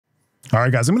All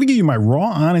right, guys, I'm going to give you my raw,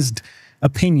 honest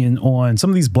opinion on some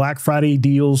of these Black Friday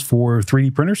deals for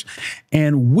 3D printers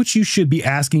and what you should be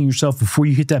asking yourself before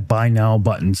you hit that buy now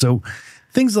button. So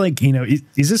things like, you know,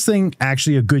 is this thing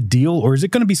actually a good deal, or is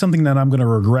it going to be something that I'm going to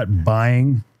regret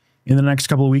buying in the next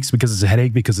couple of weeks because it's a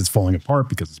headache, because it's falling apart,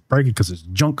 because it's breaking, because it's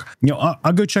junk? You know,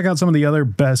 I'll go check out some of the other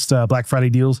best Black Friday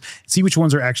deals, see which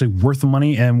ones are actually worth the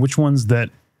money and which ones that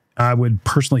I would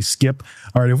personally skip.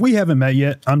 All right, if we haven't met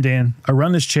yet, I'm Dan. I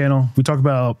run this channel. We talk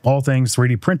about all things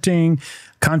 3D printing,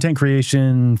 content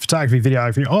creation, photography,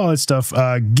 videography, all that stuff,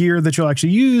 gear that you'll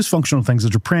actually use, functional things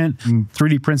that you print,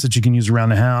 3D prints that you can use around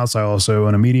the house. I also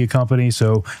own a media company,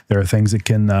 so there are things that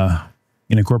can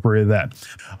incorporate that.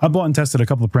 I bought and tested a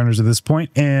couple of printers at this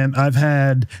point, and I've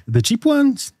had the cheap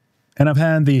ones and I've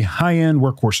had the high-end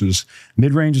workhorses.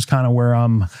 Mid-range is kind of where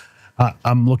I'm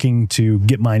looking to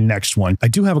get my next one. I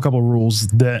do have a couple of rules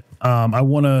that I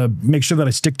want to make sure that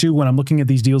I stick to when I'm looking at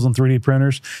these deals on 3D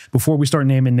printers. Before we start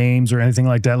naming names or anything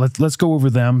like that, let's go over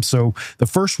them. So the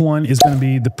first one is going to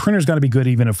be, the printer's got to be good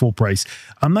even at full price.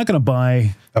 I'm not going to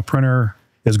buy a printer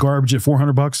that's garbage at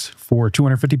 400 bucks for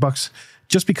 250 bucks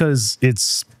just because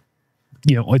it's,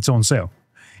 you know, it's on sale.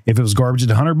 If it was garbage at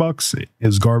 100 bucks, it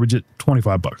was garbage at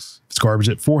 25 bucks. If it's garbage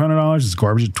at $400, it's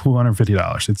garbage at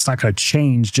 $250. It's not going to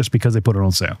change just because they put it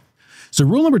on sale. So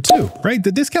rule number 2, right?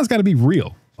 The discount's got to be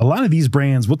real. A lot of these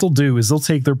brands, what they'll do is they'll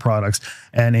take their products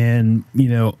and in, you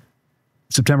know,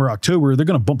 September, October, they're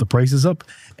going to bump the prices up.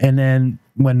 And then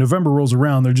when November rolls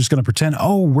around, they're just going to pretend,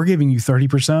 oh, we're giving you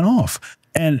 30% off.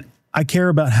 And I care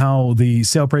about how the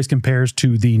sale price compares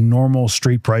to the normal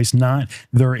street price, not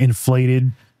their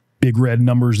inflated big red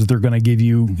numbers that they're going to give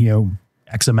you, you know,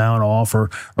 X amount off or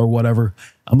whatever.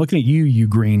 I'm looking at you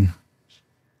green.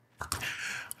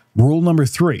 Rule number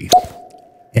 3,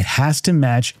 it has to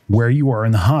match where you are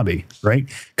in the hobby, right?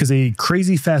 Because a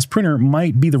crazy fast printer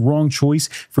might be the wrong choice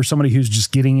for somebody who's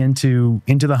just getting into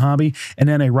the hobby. And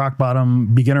then a rock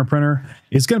bottom beginner printer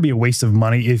is going to be a waste of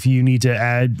money if you need to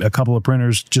add a couple of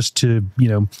printers just to, you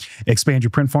know, expand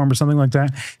your print farm or something like that.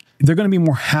 They're going to be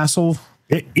more hassle.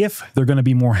 If they're going to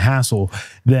be more hassle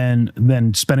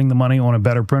than spending the money on a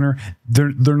better printer,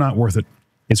 they're not worth it.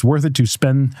 It's worth it to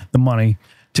spend the money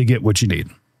to get what you need.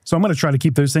 So I'm going to try to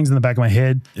keep those things in the back of my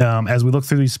head as we look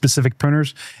through these specific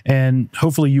printers, and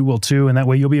hopefully you will too. And that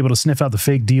way you'll be able to sniff out the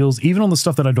fake deals, even on the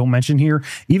stuff that I don't mention here,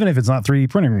 even if it's not 3D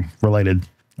printing related.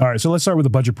 All right, so let's start with the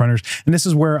budget printers. And this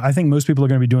is where I think most people are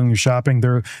going to be doing their shopping.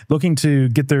 They're looking to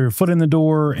get their foot in the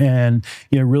door and,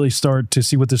 you know, really start to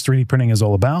see what this 3D printing is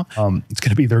all about. It's going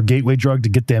to be their gateway drug to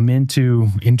get them into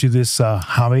this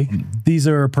hobby. These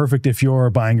are perfect if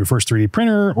you're buying your first 3D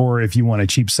printer, or if you want a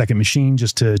cheap second machine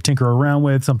just to tinker around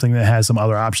with, something that has some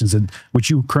other options that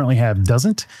which you currently have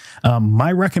doesn't.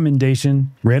 My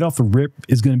recommendation right off the rip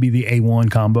is going to be the A1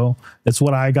 combo. That's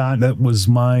what I got. That was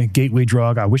my gateway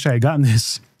drug. I wish I had gotten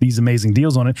these amazing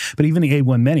deals on it, but even the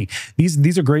A1 Mini,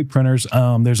 these are great printers.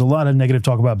 There's a lot of negative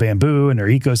talk about Bamboo and their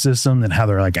ecosystem and how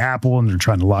they're like Apple and they're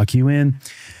trying to lock you in.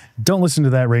 Don't listen to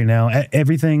that right now.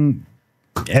 Everything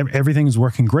is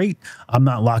working great. I'm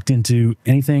not locked into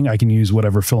anything. I can use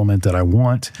whatever filament that I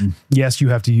want. Yes, you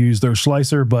have to use their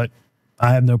slicer, but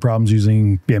I have no problems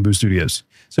using Bamboo Studios.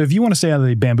 So if you want to stay out of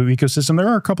the Bamboo ecosystem, there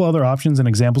are a couple other options and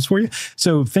examples for you.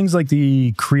 So things like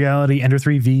the Creality Ender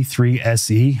 3 V3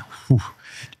 SE. Whew,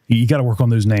 you got to work on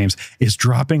those names. It's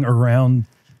dropping around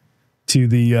to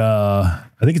the,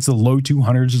 I think it's the low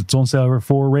 200s. It's on sale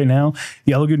for right now.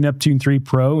 The Elegoo Neptune 3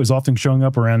 Pro is often showing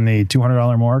up around the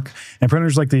 $200 mark. And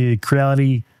printers like the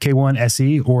Creality K1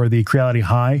 SE or the Creality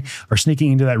High are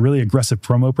sneaking into that really aggressive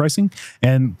promo pricing.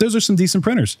 And those are some decent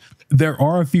printers. There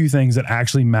are a few things that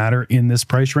actually matter in this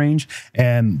price range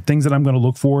and things that I'm going to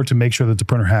look for to make sure that the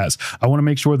printer has. I want to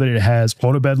make sure that it has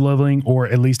auto bed leveling or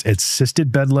at least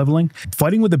assisted bed leveling.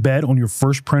 Fighting with the bed on your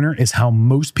first printer is how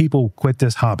most people quit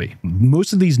this hobby.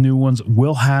 Most of these new ones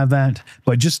will have that,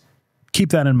 but just keep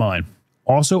that in mind.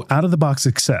 Also, out of the box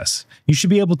success. You should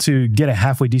be able to get a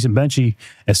halfway decent benchy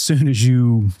as soon as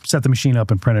you set the machine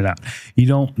up and print it out. You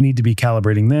don't need to be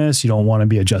calibrating this. You don't want to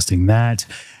be adjusting that.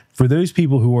 For those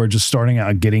people who are just starting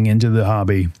out getting into the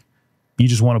hobby, you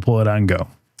just want to pull it out and go.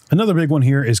 Another big one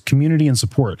here is community and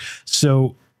support.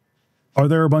 So are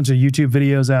there a bunch of YouTube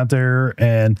videos out there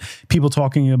and people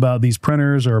talking about these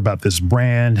printers or about this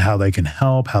brand, how they can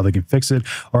help, how they can fix it?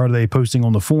 Or are they posting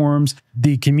on the forums?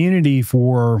 The community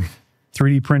for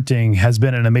 3D printing has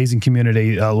been an amazing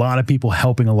community. A lot of people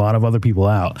helping a lot of other people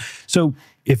out. So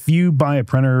if you buy a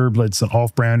printer that's an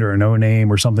off-brand or a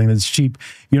no-name or something that's cheap,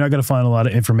 you're not going to find a lot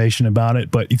of information about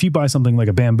it. But if you buy something like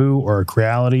a Bamboo or a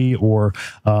Creality or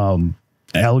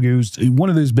Elegoo's, one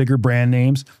of those bigger brand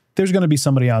names, there's going to be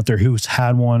somebody out there who's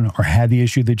had one or had the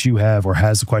issue that you have or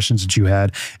has the questions that you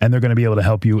had, and they're going to be able to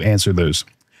help you answer those.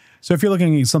 So if you're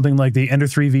looking at something like the Ender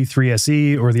 3 V3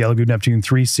 SE or the Elegoo Neptune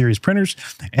 3 series printers,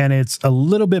 and it's a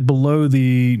little bit below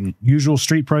the usual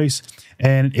street price,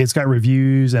 and it's got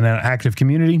reviews and an active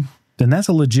community, then that's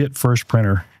a legit first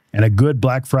printer and a good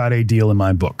Black Friday deal in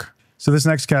my book. So this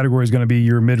next category is going to be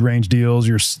your mid-range deals,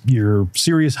 your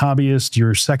serious hobbyist,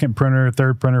 your second printer,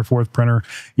 third printer, fourth printer.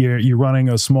 You're running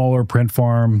a smaller print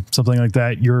farm, something like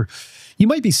that. You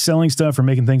might be selling stuff or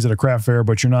making things at a craft fair,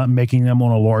 but you're not making them on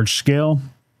a large scale.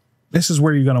 This is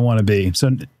where you're going to want to be.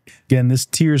 So again, this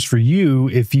tier is for you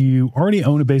if you already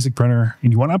own a basic printer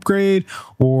and you want to upgrade,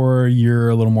 or you're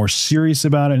a little more serious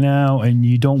about it now and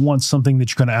you don't want something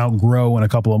that you're going to outgrow in a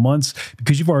couple of months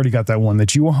because you've already got that one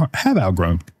that you have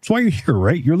outgrown. That's why you're here,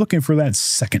 right? You're looking for that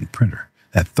second printer,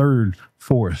 that third,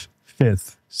 fourth,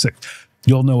 fifth, sixth.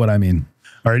 You'll know what I mean.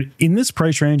 All right, in this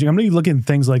price range, I'm going to be looking at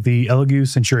things like the Elegoo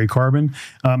Century Carbon.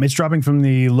 It's dropping from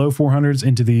the low 400s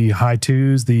into the high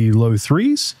 2s, the low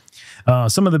 3s.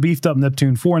 Some of the beefed up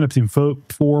Neptune 4 and Neptune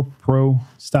 4 Pro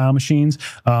style machines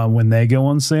when they go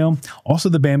on sale. Also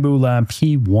the Bamboo Lab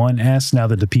P1S, now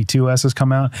that the P2S has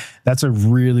come out. That's a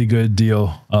really good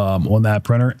deal on that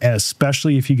printer,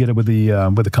 especially if you get it with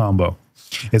the combo.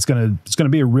 It's gonna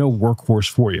be a real workhorse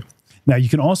for you. Now you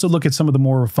can also look at some of the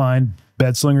more refined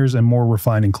bed slingers and more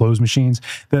refined enclosed machines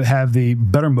that have the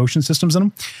better motion systems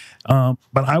in them.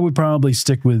 But I would probably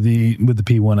stick with the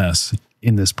P1S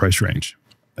in this price range.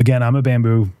 Again, I'm a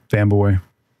Bamboo fanboy.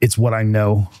 It's what I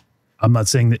know. I'm not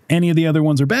saying that any of the other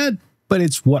ones are bad, but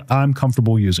it's what I'm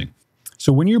comfortable using.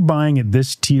 So when you're buying at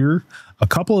this tier, a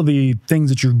couple of the things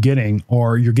that you're getting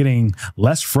are you're getting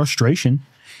less frustration,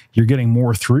 you're getting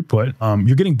more throughput,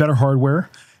 you're getting better hardware.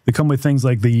 They come with things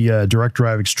like the direct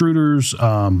drive extruders.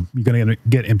 You're going to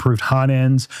get improved hot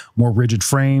ends, more rigid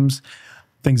frames,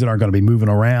 things that aren't going to be moving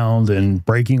around and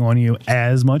breaking on you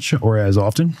as much or as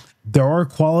often. There are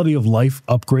quality of life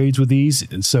upgrades with these.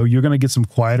 So you're going to get some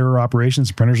quieter operations.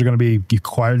 The printers are going to be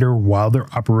quieter while they're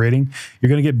operating. You're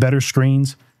going to get better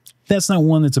screens. That's not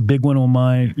one that's a big one on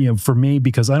my, for me,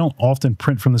 because I don't often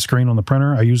print from the screen on the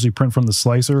printer. I usually print from the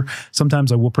slicer.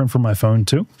 Sometimes I will print from my phone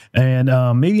too. And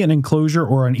maybe an enclosure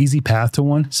or an easy path to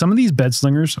one. Some of these bed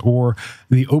slingers or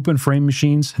the open frame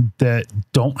machines that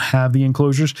don't have the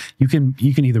enclosures, you can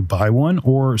either buy one,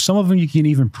 or some of them you can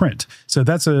even print. So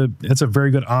that's a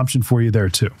very good option for you there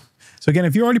too. So again,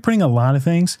 if you're already printing a lot of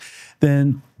things,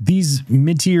 then these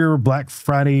mid-tier Black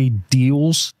Friday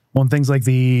deals on things like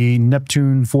the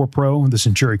Neptune 4 Pro, the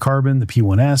Century Carbon, the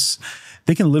P1S,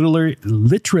 they can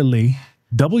literally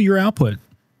double your output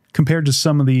compared to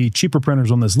some of the cheaper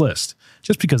printers on this list,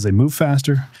 just because they move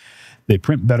faster, they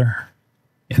print better,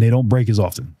 and they don't break as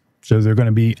often. So they're going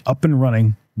to be up and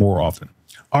running more often.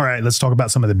 All right, let's talk about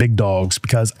some of the big dogs,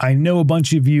 because I know a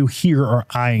bunch of you here are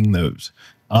eyeing those.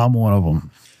 I'm one of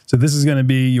them. So this is going to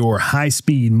be your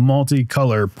high-speed,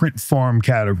 multicolor print farm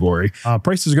category.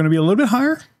 Prices are going to be a little bit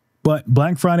higher, but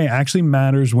Black Friday actually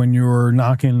matters when you're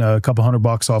knocking a couple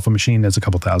 $100 off a machine that's a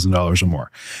couple $1,000s or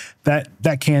more.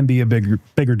 That can be a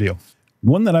bigger deal.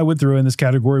 One that I would throw in this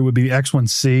category would be the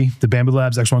X1C, the Bamboo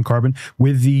Labs X1 Carbon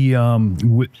with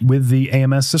the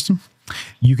AMS system.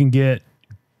 You can get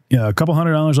a couple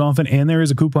 $100s off it, and there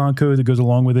is a coupon code that goes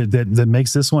along with it that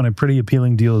makes this one a pretty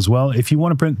appealing deal as well. If you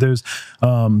want to print those,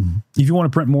 if you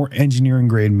want to print more engineering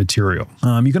grade material,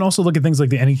 you can also look at things like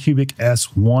the Anycubic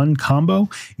S1 combo,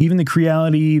 even the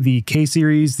Creality, the K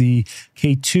series, the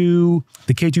K2,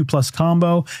 the K2 Plus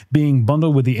combo being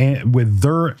bundled with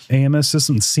their AMS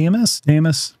system, CMS,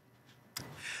 AMS.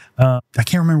 I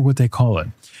can't remember what they call it.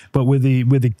 But with the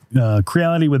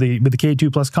Creality, with the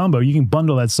K2 Plus combo, you can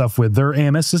bundle that stuff with their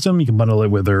AMS system. You can bundle it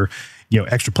with their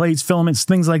extra plates, filaments,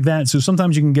 things like that. So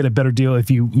sometimes you can get a better deal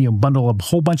if you bundle a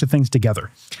whole bunch of things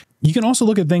together. You can also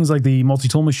look at things like the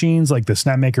multi-tool machines, like the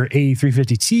Snapmaker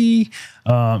A350T.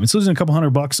 It's losing a couple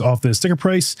 $100 off the sticker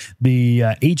price. The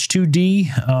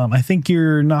H2D, I think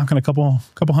you're knocking a couple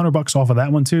 $100 off of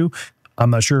that one too. I'm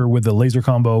not sure with the laser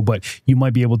combo, but you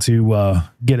might be able to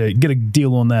get a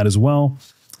deal on that as well.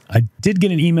 I did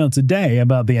get an email today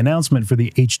about the announcement for the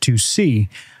H2C,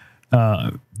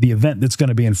 the event that's going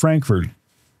to be in Frankfurt.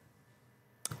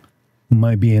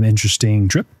 Might be an interesting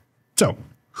trip. So,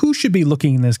 who should be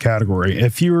looking in this category?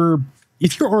 If you're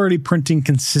already printing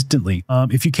consistently,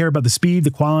 if you care about the speed,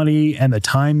 the quality, and the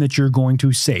time that you're going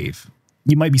to save,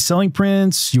 you might be selling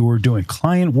prints, you're doing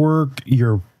client work,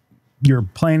 you're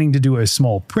planning to do a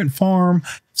small print farm,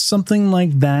 something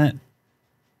like that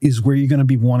is where you're going to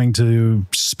be wanting to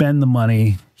spend the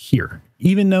money here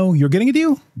even though you're getting a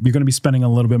deal, you're going to be spending a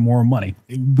little bit more money.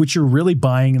 What you're really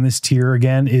buying in this tier,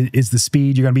 again, is the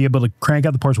speed. You're going to be able to crank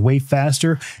out the parts way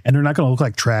faster, and they're not going to look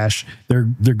like trash. They're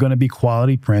going to be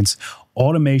quality prints.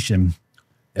 Automation.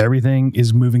 Everything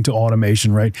is moving to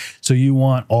automation, right? So you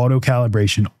want auto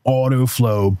calibration, auto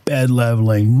flow, bed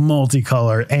leveling,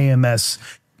 multicolor, AMS.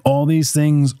 All these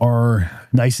things are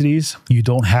niceties. You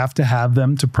don't have to have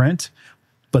them to print,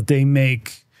 but they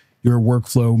make your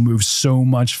workflow move so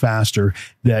much faster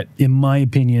that, in my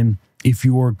opinion, if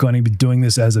you're going to be doing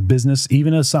this as a business,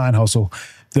 even a side hustle,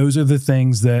 those are the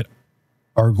things that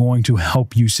are going to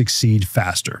help you succeed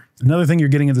faster. Another thing you're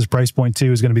getting at this price point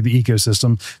too is going to be the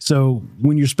ecosystem. So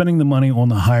when you're spending the money on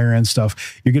the higher end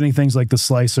stuff, you're getting things like the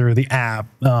slicer, the app.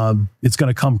 It's going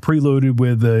to come preloaded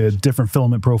with the different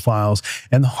filament profiles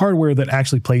and the hardware that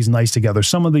actually plays nice together.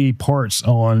 Some of the parts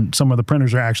on some of the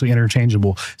printers are actually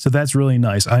interchangeable. So that's really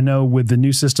nice. I know with the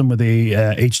new system with the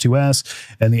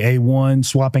H2S and the A1,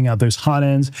 swapping out those hot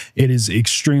ends, it is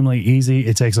extremely easy.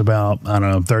 It takes about, I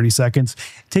don't know, 30 seconds.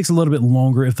 It takes a little bit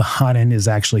longer if the hot end is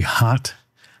actually hot.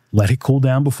 Let it cool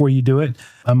down before you do it.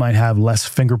 I might have less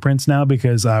fingerprints now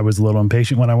because I was a little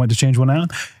impatient when I went to change one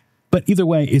out. But either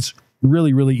way, it's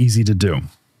really, really easy to do.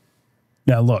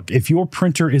 Now, look, if your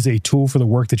printer is a tool for the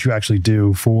work that you actually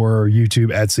do for YouTube,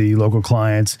 Etsy, local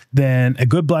clients, then a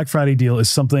good Black Friday deal is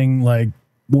something like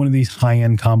one of these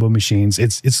high-end combo machines.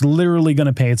 It's literally going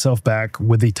to pay itself back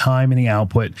with the time and the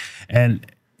output and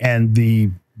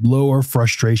the lower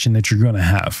frustration that you're going to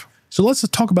have. So let's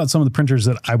talk about some of the printers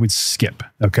that I would skip,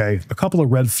 okay? A couple of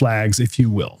red flags, if you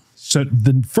will. So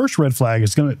the first red flag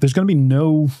is there's gonna be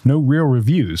no real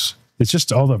reviews. It's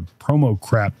just all the promo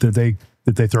crap that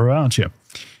they throw out at you.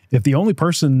 If the only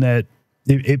person that,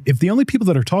 if the only people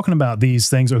that are talking about these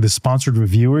things are the sponsored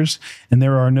reviewers, and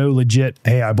there are no legit,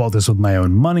 hey, I bought this with my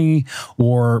own money,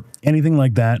 or anything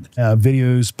like that,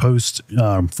 videos, posts,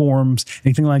 forums,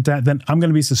 anything like that, then I'm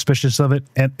gonna be suspicious of it,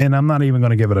 and I'm not even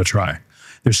gonna give it a try.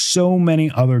 There's so many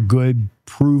other good,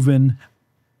 proven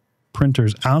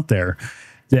printers out there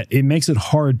that it makes it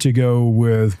hard to go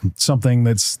with something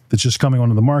that's just coming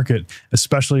onto the market,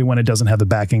 especially when it doesn't have the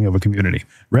backing of a community.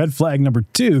 Red flag number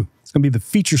 2, it's going to be the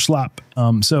feature slop.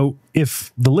 So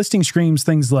if the listing screams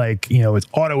things like, you know, it's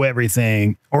auto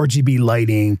everything, RGB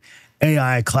lighting,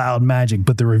 AI cloud magic,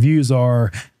 but the reviews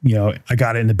are, you know, I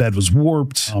got it and the bed was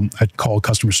warped. I called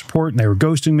customer support and they were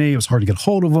ghosting me. It was hard to get a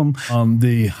hold of them.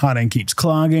 The hot end keeps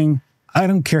clogging. I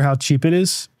don't care how cheap it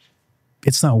is.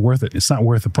 It's not worth it. It's not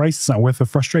worth the price. It's not worth the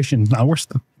frustration. It's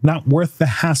not worth the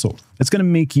hassle. It's going to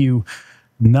make you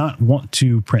not want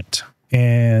to print.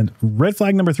 And red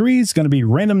flag number 3 is going to be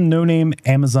random no-name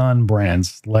Amazon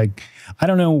brands. Like, I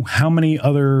don't know how many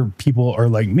other people are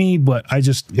like me, but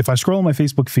if I scroll on my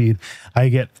Facebook feed, I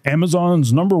get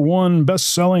Amazon's #1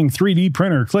 best-selling 3D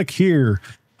printer. Click here.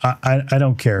 I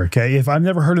don't care. Okay. If I've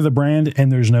never heard of the brand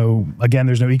and there's no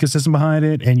ecosystem behind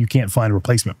it and you can't find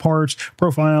replacement parts,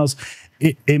 profiles,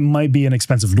 it might be an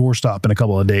expensive doorstop in a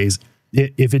couple of days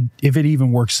if it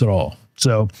even works at all.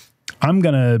 So I'm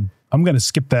going to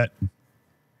skip that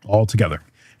altogether.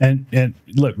 And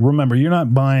look, remember, you're not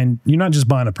just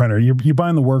buying a printer, you're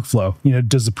buying the workflow. You know,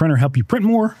 does the printer help you print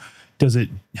more? Does it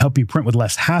help you print with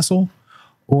less hassle?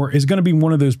 Or is it going to be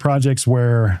one of those projects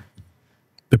where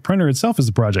the printer itself is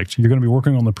the project? You're going to be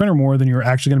working on the printer more than you're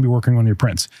actually going to be working on your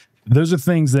prints. Those are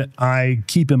things that I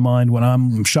keep in mind when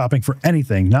I'm shopping for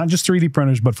anything, not just 3D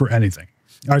printers, but for anything.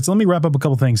 All right, so let me wrap up a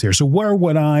couple things here. So where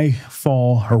would I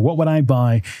fall, or what would I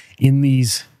buy in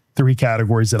these 3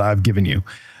 categories that I've given you,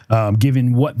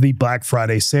 given what the Black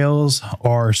Friday sales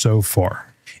are so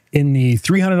far? In the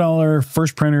 $300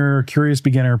 first printer curious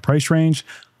beginner price range,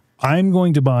 I'm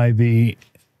going to buy the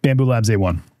Bamboo Labs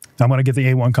A1. I'm going to get the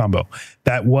A1 combo.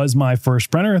 That was my first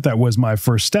printer. That was my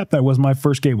first step. That was my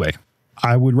first gateway.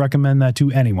 I would recommend that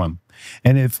to anyone.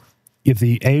 And if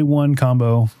the A1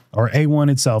 combo or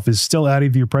A1 itself is still out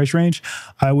of your price range,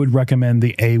 I would recommend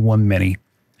the A1 Mini.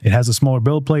 It has a smaller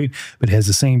build plate, but it has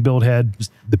the same build head.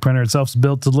 The printer itself is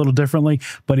built a little differently,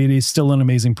 but it is still an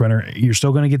amazing printer. You're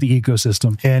still going to get the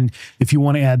ecosystem. And if you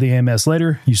want to add the AMS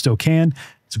later, you still can.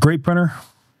 It's a great printer.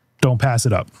 Don't pass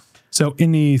it up. So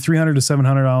in the $300 to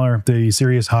 $700, the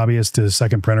serious hobbyist to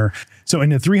second printer. So in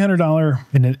the $300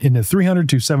 in the $300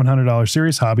 to $700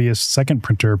 serious hobbyist second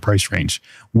printer price range,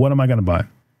 what am I going to buy?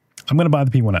 I'm going to buy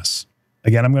the P1S.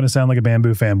 Again, I'm going to sound like a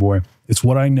Bamboo fanboy. It's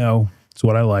what I know. It's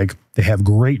what I like. They have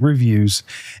great reviews,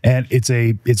 and it's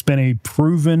been a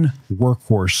proven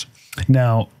workhorse.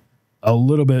 Now, a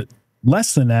little bit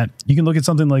less than that, you can look at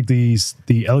something like the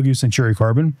Elegoo Century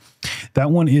Carbon. That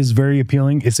one is very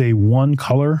appealing. It's a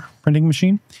 1-color printing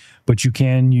machine, but you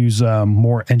can use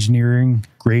more engineering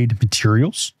grade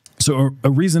materials. So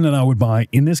a reason that I would buy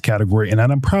in this category, and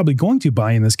that I'm probably going to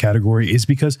buy in this category, is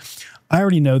because I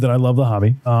already know that I love the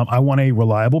hobby. I want a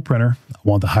reliable printer. I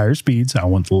want the higher speeds. I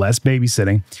want less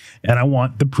babysitting, and I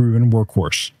want the proven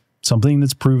workhorse. Something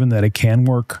that's proven that it can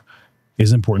work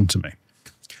is important to me.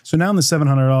 So now in the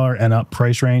 $700 and up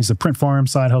price range, the print farm,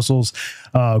 side hustles,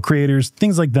 creators,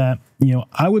 things like that,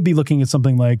 I would be looking at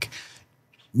something like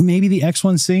maybe the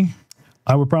X1C.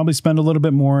 I would probably spend a little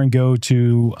bit more and go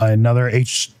to another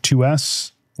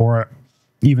H2S, or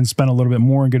even spend a little bit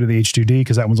more and go to the H2D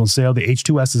because that one's on sale. The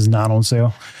H2S is not on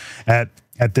sale at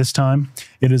this time.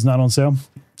 It is not on sale.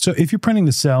 So if you're printing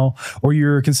to sell or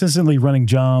you're consistently running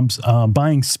jobs,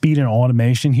 buying speed and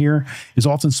automation here is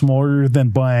often smaller than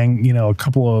buying, a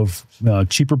couple of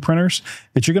cheaper printers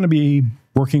that you're going to be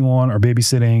working on or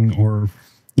babysitting or,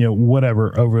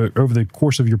 whatever over the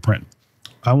course of your print.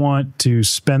 I want to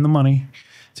spend the money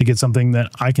to get something that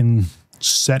I can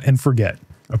set and forget.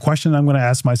 A question I'm going to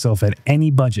ask myself at any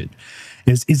budget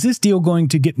is this deal going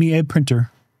to get me a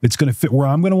printer that's going to fit where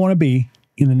I'm going to want to be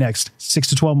in the next 6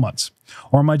 to 12 months?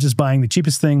 Or am I just buying the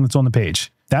cheapest thing that's on the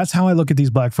page? That's how I look at these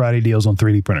Black Friday deals on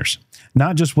 3D printers.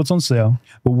 Not just what's on sale,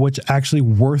 but what's actually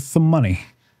worth the money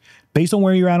based on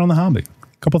where you're at on the hobby.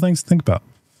 A couple things to think about.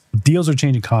 Deals are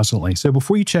changing constantly. So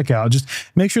before you check out, just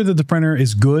make sure that the printer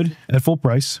is good at full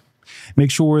price.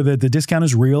 Make sure that the discount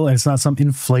is real and it's not some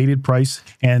inflated price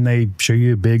and they show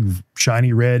you a big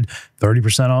shiny red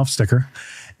 30% off sticker.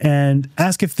 And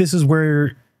ask if this is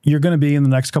where you're going to be in the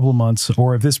next couple of months,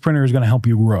 or if this printer is going to help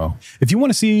you grow. If you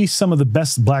want to see some of the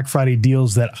best Black Friday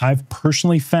deals that I've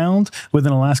personally found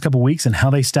within the last couple of weeks and how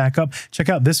they stack up, check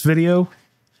out this video,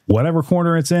 whatever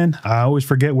corner it's in. I always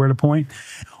forget where to point.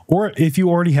 Or if you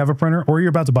already have a printer or you're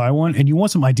about to buy one and you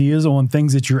want some ideas on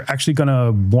things that you're actually going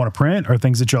to want to print or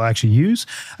things that you'll actually use,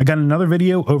 I got another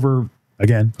video over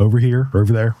here,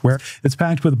 over there, where it's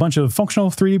packed with a bunch of functional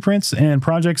 3D prints and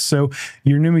projects. So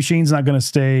your new machine's not going to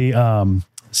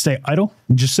stay idle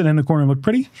and just sit in the corner and look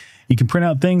pretty. You can print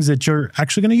out things that you're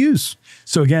actually going to use.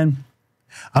 So again,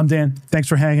 I'm Dan. Thanks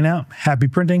for hanging out. Happy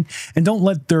printing. And don't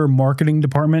let their marketing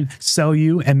department sell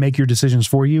you and make your decisions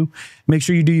for you. Make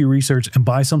sure you do your research and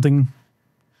buy something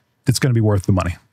that's going to be worth the money.